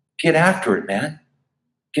 Get after it, man.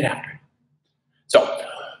 Get after it. So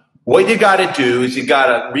what you got to do is you got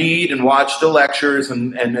to read and watch the lectures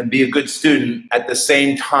and be a good student at the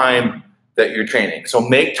same time that you're training. So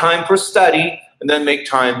make time for study and then make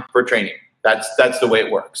time for training. That's the way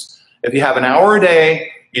it works. If you have an hour a day,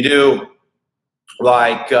 you do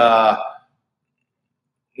like,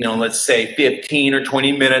 let's say 15 or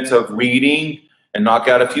 20 minutes of reading and knock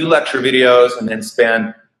out a few lecture videos and then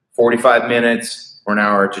spend 45 minutes or an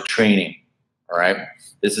hour to training, all right?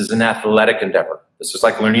 This is an athletic endeavor. This is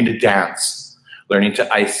like learning to dance, learning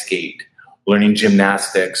to ice skate, learning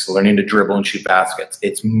gymnastics, learning to dribble and shoot baskets.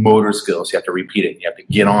 It's motor skills. You have to repeat it. You have to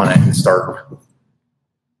get on it and start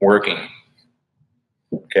working,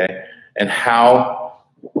 okay? And how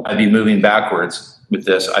I'd be moving backwards with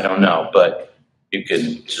this, I don't know, but you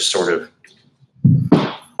can just sort of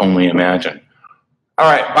only imagine.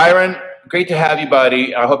 All right, Byron, great to have you,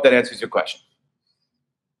 buddy. I hope that answers your question.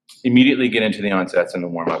 Immediately get into the onsets and the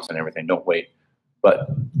warm-ups and everything. Don't wait, but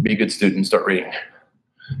be a good student, start reading.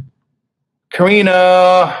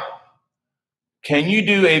 Karina, can you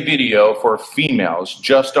do a video for females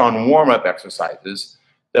just on warm-up exercises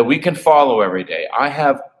that we can follow every day? I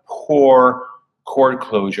have poor cord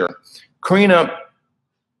closure. Karina,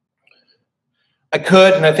 I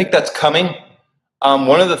could, and I think that's coming.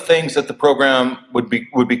 One of the things that the program would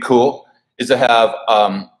be cool is to have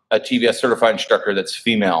a TVS certified instructor that's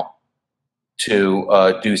female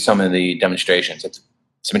to do some of the demonstrations. It's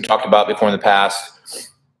been talked about before in the past.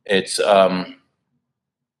 It's a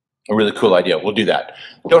really cool idea. We'll do that.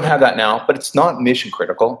 Don't have that now, but it's not mission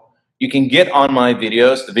critical. You can get on my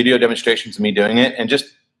videos, the video demonstrations of me doing it, and just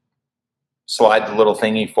slide the little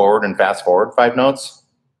thingy forward and fast forward 5 notes.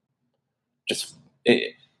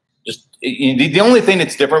 The only thing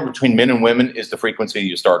that's different between men and women is the frequency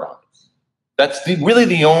you start on. That's really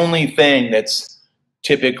the only thing that's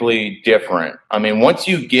typically different. I mean, once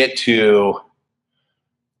you get to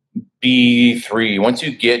B3, once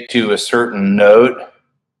you get to a certain note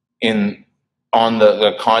on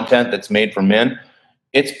the content that's made for men,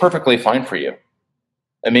 it's perfectly fine for you.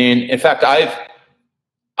 I mean, in fact,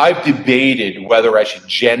 I've debated whether I should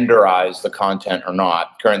genderize the content or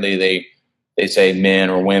not. Currently, they say men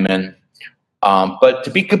or women. But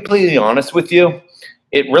to be completely honest with you,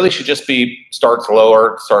 it really should just be starts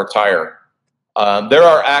lower, starts higher. There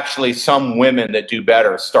are actually some women that do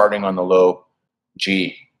better starting on the low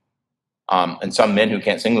G, and some men who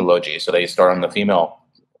can't sing the low G, so they start on the female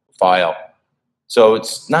file. So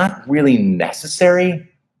it's not really necessary.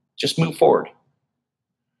 Just move forward.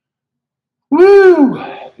 Woo!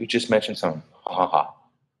 You just mentioned something. Ha ha ha.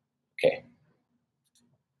 Okay.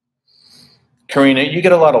 Karina, you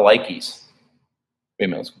get a lot of likeys. Wait a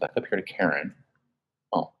minute, let's go back up here to Karen.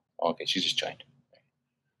 Oh, okay, she's just joined.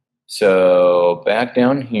 So back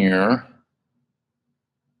down here.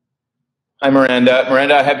 Hi, Miranda.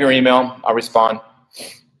 Miranda, I have your email. I'll respond.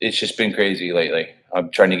 It's just been crazy lately. I'm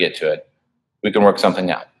trying to get to it. We can work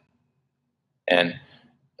something out. And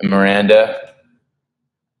Miranda,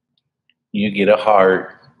 you get a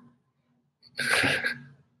heart.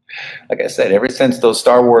 Like I said, ever since those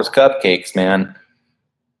Star Wars cupcakes, man,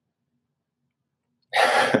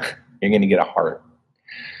 you're going to get a heart.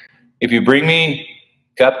 If you bring me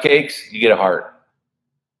cupcakes, you get a heart.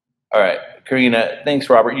 All right, Karina, thanks,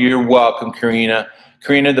 Robert. You're welcome, Karina.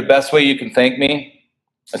 Karina, the best way you can thank me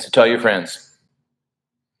is to tell your friends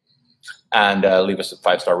and leave us a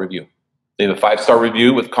 5-star review. Leave a 5-star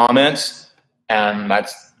review with comments, and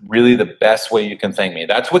that's really the best way you can thank me.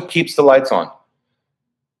 That's what keeps the lights on.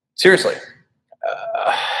 Seriously.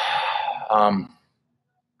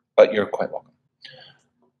 But you're quite welcome.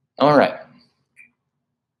 All right.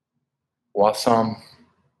 Awesome.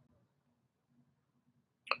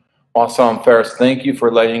 Awesome, Ferris. Thank you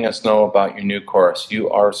for letting us know about your new course. You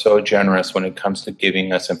are so generous when it comes to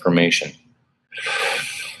giving us information.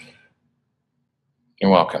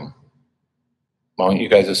 You're welcome. Why don't you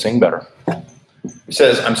guys just sing better? He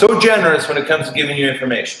says, I'm so generous when it comes to giving you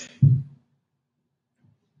information.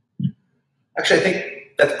 Actually, I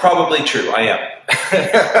think that's probably true. I am.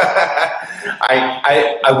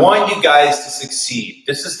 I want you guys to succeed.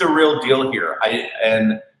 This is the real deal here.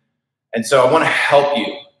 And so I want to help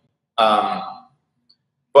you.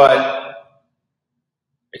 But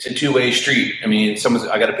it's a two-way street. I mean,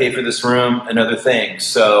 I got to pay for this room and other things.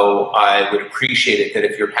 So I would appreciate it that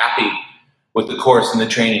if you're happy with the course and the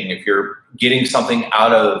training, if you're getting something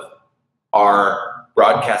out of our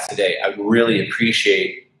broadcast today, I really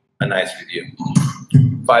appreciate a nice review.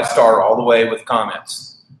 5-star all the way with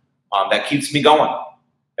comments. That keeps me going.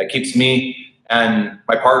 That keeps me and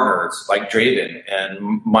my partners like Draven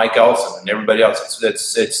and Mike Elson and everybody else.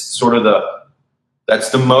 It's sort of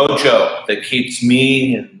that's the mojo that keeps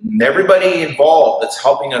me and everybody involved that's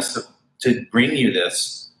helping us to bring you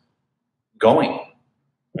this going.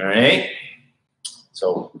 All right?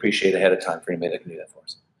 So appreciate ahead of time for anybody that can do that for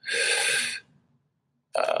us.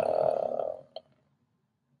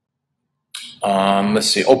 Let's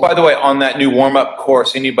see. Oh, by the way, on that new warm-up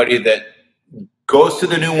course, anybody that goes to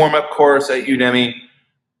the new warm-up course at Udemy,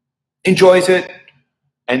 enjoys it,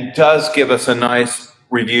 and does give us a nice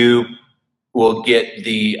review, will get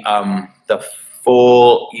the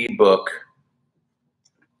full ebook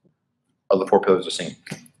of the 4 Pillars of Singing.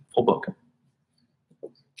 Full book.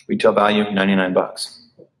 Retail value, $99.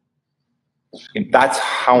 That's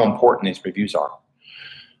how important these reviews are.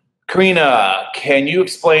 Karina, can you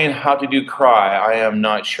explain how to do cry? I am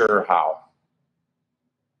not sure how.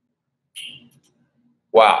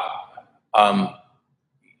 Wow.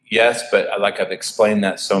 Yes, but like I've explained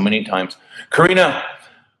that so many times. Karina,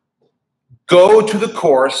 go to the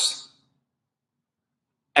course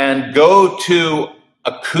and go to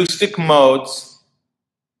acoustic modes,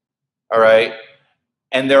 all right?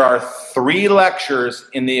 And there are 3 lectures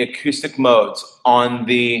in the acoustic modes on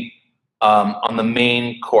the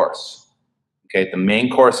main course, okay? The main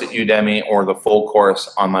course at Udemy or the full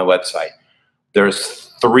course on my website. There's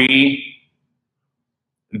 3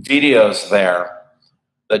 videos there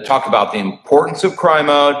that talk about the importance of cry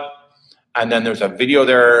mode, and then there's a video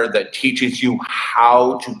there that teaches you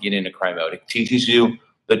how to get into cry mode. It teaches you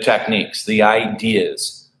the techniques, the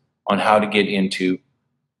ideas on how to get into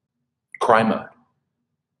cry mode.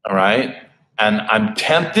 All right, and I'm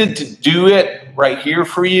tempted to do it right here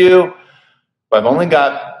for you, but I've only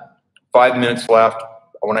got 5 minutes left.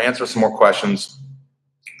 I want to answer some more questions.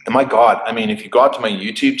 And my God, I mean, if you go out to my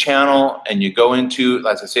YouTube channel and you go into,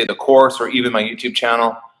 as I say, the course or even my YouTube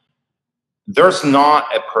channel, there's not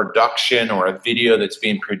a production or a video that's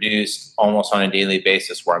being produced almost on a daily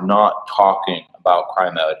basis where I'm not talking about cry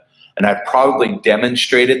mode. And I've probably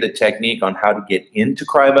demonstrated the technique on how to get into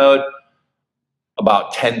cry mode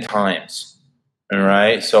about 10 times, all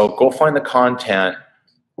right? So go find the content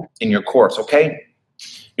in your course, okay?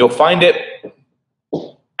 You'll find it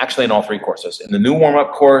actually in all 3 courses. In the new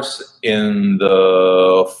warm-up course, in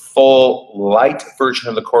the full light version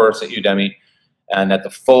of the course at Udemy, and at the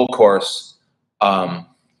full course where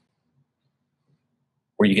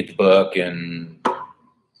you get the book and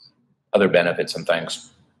other benefits and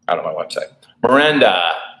things out of my website.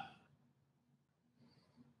 Miranda.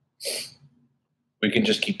 We can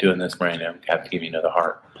just keep doing this, Miranda. I have to give you another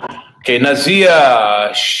heart. Okay,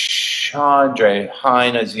 Nazia Chandre.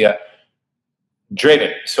 Hi, Nazia.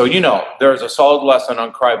 Draven. So you know there's a solid lesson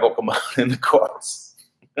on cry vocal mode in the course.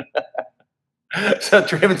 So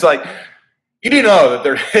Draven's like, you do know that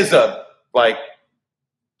there is a like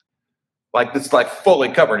this like fully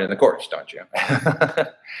covered in the course, don't you?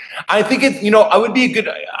 I think it's, you know, I would be a good.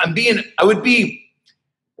 I would be.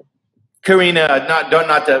 Karina, not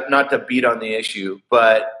to beat on the issue,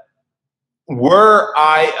 but were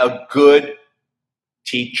I a good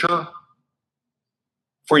teacher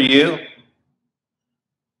for you,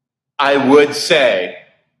 I would say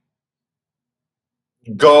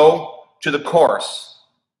go to the course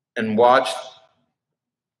and watch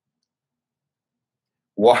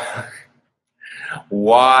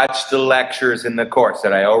the lectures in the course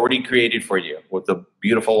that I already created for you with the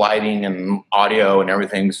beautiful lighting and audio and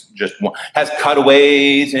everything's just has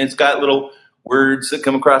cutaways and it's got little words that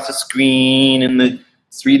come across the screen and the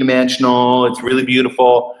 3-dimensional. It's really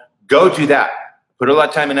beautiful. Go do that. Put a lot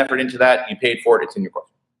of time and effort into that. You paid for it. It's in your course.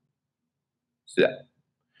 Do that.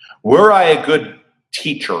 Were I a good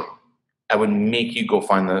teacher, I would make you go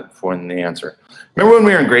find the answer. Remember when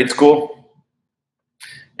we were in grade school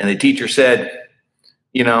and the teacher said,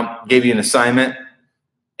 you know, gave you an assignment,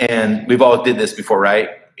 and we've all did this before, right?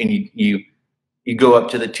 And you go up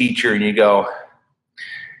to the teacher and you go,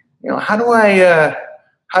 you know, how do I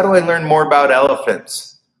learn more about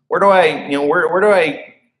elephants? Where do I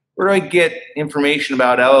get information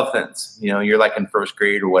about elephants? You know, you're like in 1st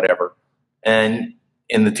grade or whatever, and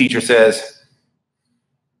the teacher says,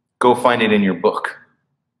 go find it in your book.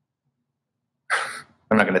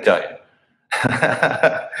 I'm not going to tell you.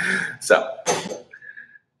 So.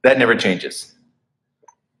 That never changes.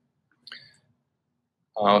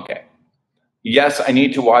 Okay. Yes, I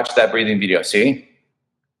need to watch that breathing video. See?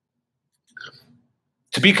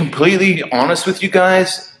 To be completely honest with you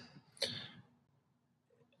guys,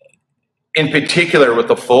 in particular with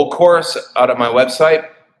the full course out of my website,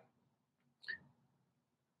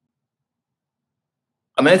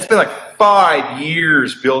 I mean, it's been like 5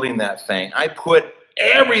 years building that thing. I put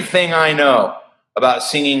everything I know about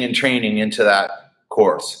singing and training into that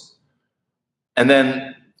course, and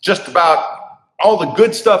then just about all the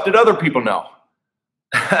good stuff that other people know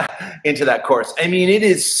into that course. I mean, it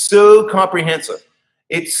is so comprehensive.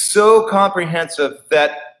 It's so comprehensive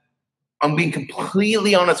that I'm being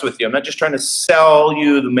completely honest with you. I'm not just trying to sell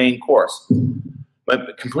you the main course,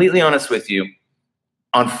 but completely honest with you.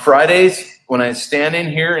 On Fridays, when I stand in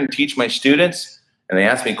here and teach my students and they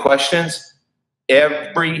ask me questions,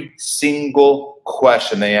 every single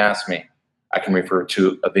question they ask me, I can refer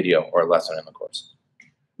to a video or a lesson in the course.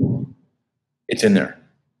 It's in there.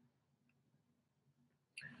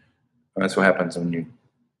 And that's what happens when you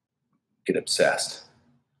get obsessed.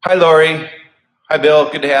 Hi, Lori. Hi,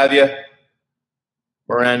 Bill. Good to have you.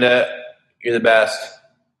 Miranda, you're the best.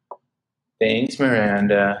 Thanks,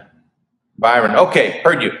 Miranda. Byron. Okay,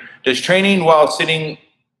 heard you. Does training while sitting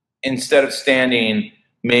instead of standing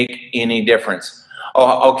make any difference?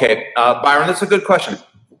 Oh, okay. Byron, that's a good question.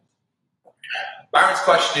 Byron's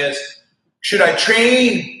question is, should I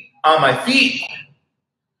train on my feet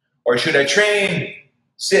or should I train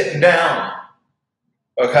sitting down?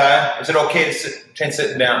 Okay? Is it okay to train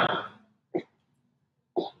sitting down?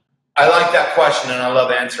 I like that question and I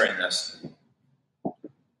love answering this.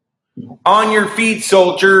 On your feet,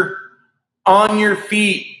 soldier. On your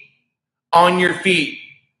feet. On your feet.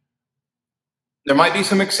 There might be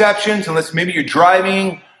some exceptions unless maybe you're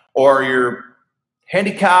driving or you're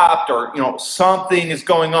handicapped or something is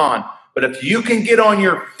going on. But if you can get on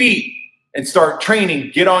your feet and start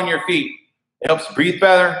training, get on your feet. It helps you breathe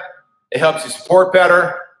better. It helps you support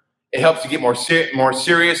better. It helps you get more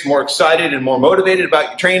serious, more excited, and more motivated about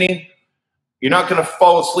your training. You're not going to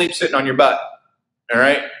fall asleep sitting on your butt, all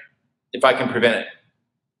right? If I can prevent it.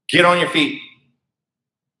 Get on your feet.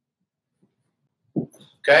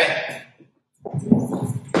 Okay?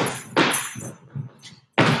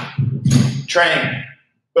 Train.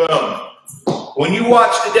 Boom. When you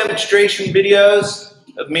watch the demonstration videos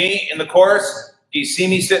of me in the course, do you see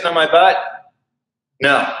me sitting on my butt?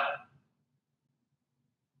 No.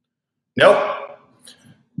 Nope.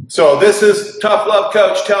 So this is Tough Love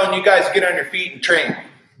Coach telling you guys to get on your feet and train.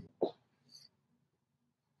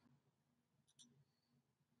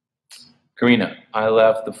 Karina, I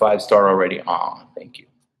left the 5-star already. Aw, thank you.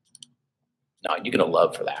 No, you get a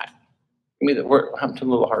love for that. Give me the word. I'm too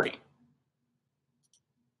little Hardy.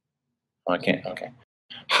 I can't. Okay.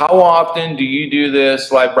 How often do you do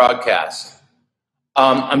this live broadcast?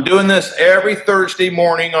 I'm doing this every Thursday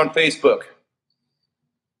morning on Facebook.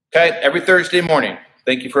 Okay, every Thursday morning.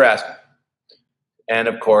 Thank you for asking. And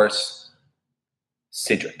of course,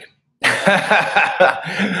 Cedric.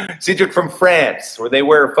 Cedric from France, where they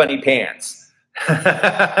wear funny pants.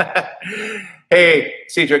 Hey,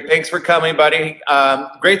 Cedric, thanks for coming, buddy.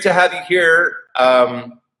 Great to have you here.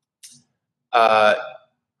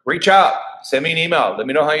 Reach out, send me an email. Let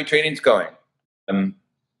me know how your training's going.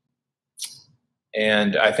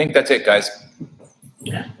 And I think that's it, guys.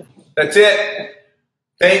 That's it.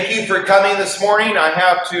 Thank you for coming this morning. I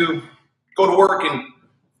have to go to work and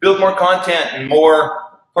build more content and more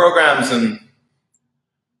programs and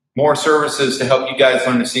more services to help you guys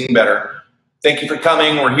learn to sing better. Thank you for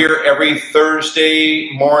coming. We're here every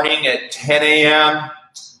Thursday morning at 10 a.m.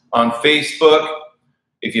 on Facebook.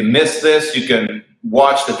 If you missed this, you can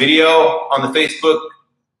watch the video on the Facebook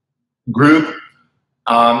group.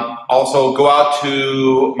 Also, go out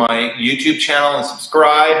to my YouTube channel and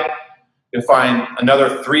subscribe. You'll find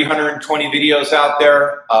another 320 videos out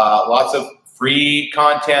there, lots of free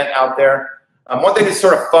content out there. One thing that's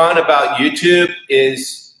sort of fun about YouTube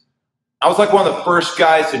is I was like one of the first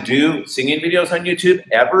guys to do singing videos on YouTube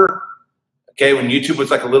ever. Okay, when YouTube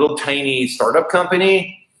was like a little tiny startup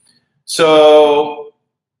company. So,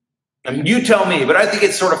 and you tell me, but I think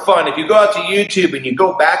it's sort of fun. If you go out to YouTube and you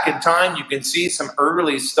go back in time, you can see some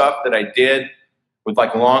early stuff that I did with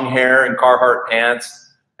like long hair and Carhartt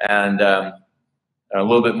pants and a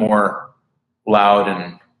little bit more loud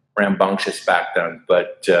and rambunctious back then.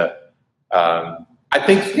 But I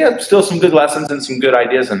think, yeah, still some good lessons and some good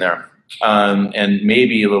ideas in there. And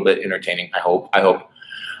maybe a little bit entertaining, I hope.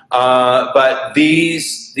 But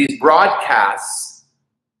these broadcasts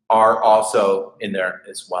are also in there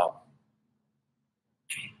as well.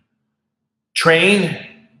 Train,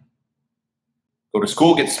 go to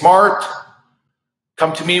school, get smart,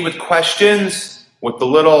 come to me with questions with the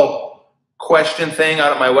little question thing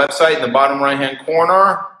out of my website in the bottom right-hand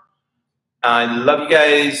corner. I love you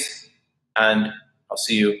guys, and I'll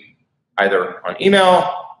see you either on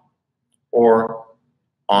email or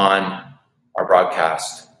on our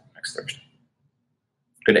broadcast next Thursday.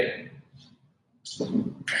 Good day.